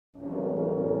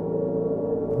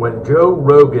When Joe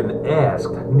Rogan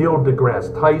asked Neil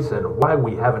deGrasse Tyson why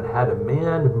we haven't had a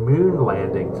manned moon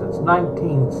landing since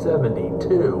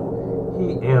 1972,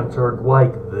 he answered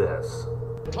like this.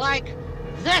 Like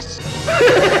this.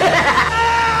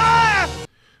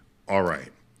 All right.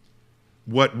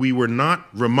 What we were not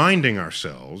reminding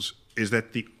ourselves is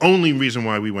that the only reason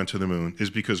why we went to the moon is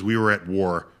because we were at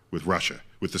war with Russia,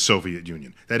 with the Soviet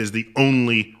Union. That is the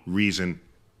only reason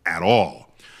at all.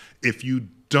 If you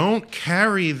don't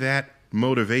carry that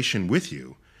motivation with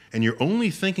you, and you're only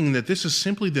thinking that this is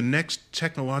simply the next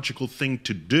technological thing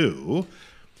to do,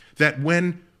 that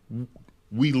when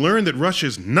we learn that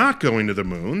Russia's not going to the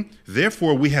moon,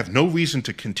 therefore we have no reason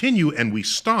to continue and we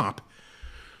stop,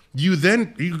 you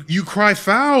cry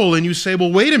foul and you say,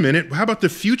 well, wait a minute, how about the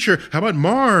future? How about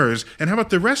Mars? And how about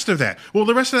the rest of that? Well,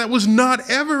 the rest of that was not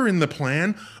ever in the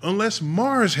plan unless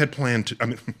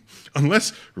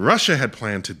unless Russia had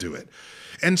planned to do it.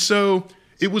 And so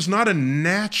it was not a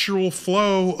natural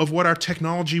flow of what our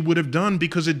technology would have done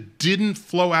because it didn't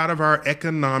flow out of our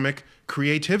economic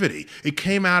creativity. It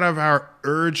came out of our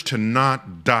urge to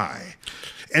not die.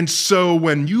 And so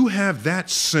when you have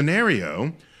that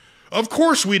scenario, of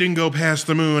course we didn't go past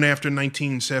the moon after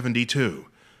 1972.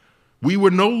 We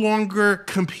were no longer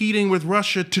competing with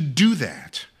Russia to do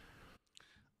that.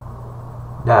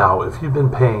 Now, if you've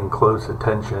been paying close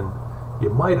attention, you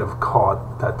might have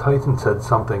caught that Tyson said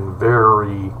something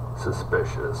very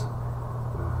suspicious.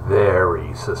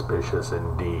 Very suspicious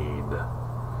indeed.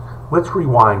 Let's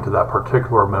rewind to that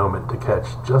particular moment to catch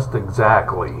just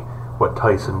exactly what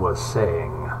Tyson was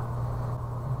saying.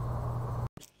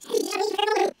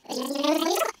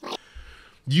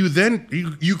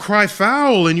 You cry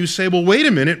foul and you say, well, wait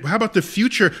a minute, how about the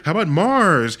future? How about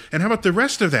Mars? And how about the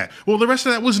rest of that? Well, the rest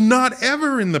of that was not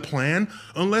ever in the plan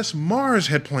unless unless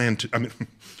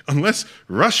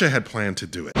Russia had planned to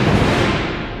do it.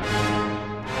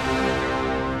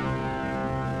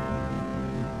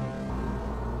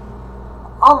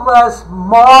 Unless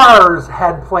Mars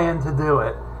had planned to do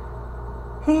it.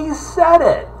 He said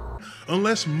it.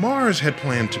 Unless Mars had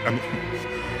planned to...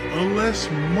 Unless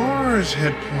Mars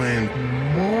had planned...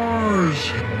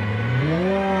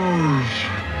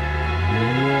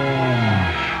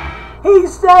 He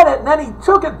said it, and then he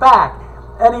took it back.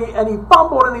 And he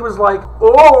fumbled, and he was like,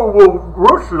 oh, well,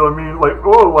 Russia,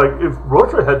 if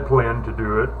Russia had planned to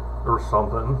do it, or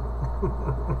something.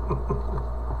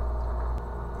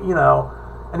 You know,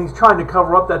 and he's trying to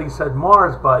cover up that he said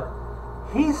Mars, but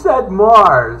he said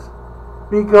Mars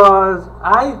because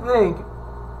I think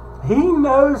he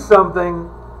knows something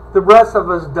the rest of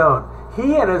us don't.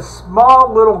 He and his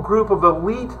small little group of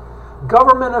elite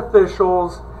government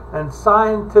officials and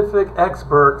scientific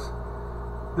experts,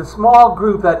 the small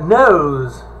group that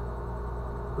knows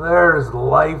there's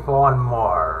life on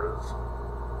Mars.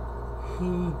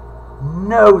 He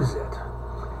knows it.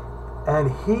 And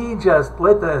he just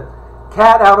let the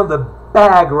cat out of the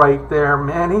bag right there,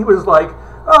 man. He was like,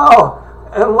 oh,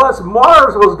 unless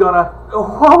Mars was gonna,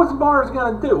 what was Mars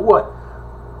gonna do? What?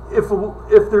 If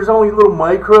there's only little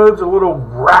microbes or little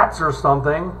rats or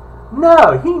something?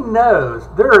 No, he knows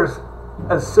there's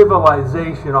a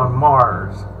civilization on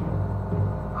Mars.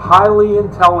 Highly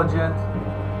intelligent,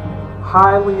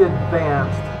 highly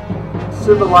advanced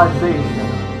civilization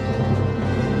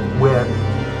with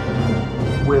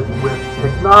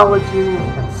technology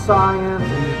and science.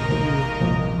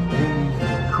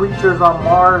 These creatures on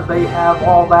Mars, they have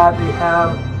all that. They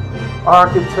have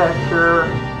architecture,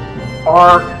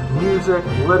 art, music,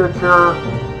 literature,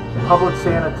 public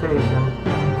sanitation.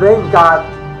 They've got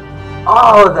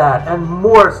all of that and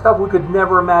more stuff we could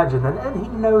never imagine, and he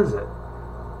knows it.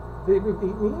 Yeah,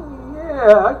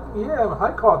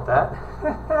 I caught that.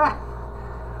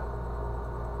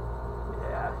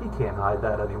 Yeah, he can't hide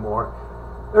that anymore.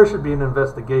 There should be an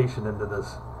investigation into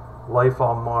this life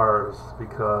on Mars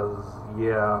because,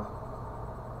 yeah.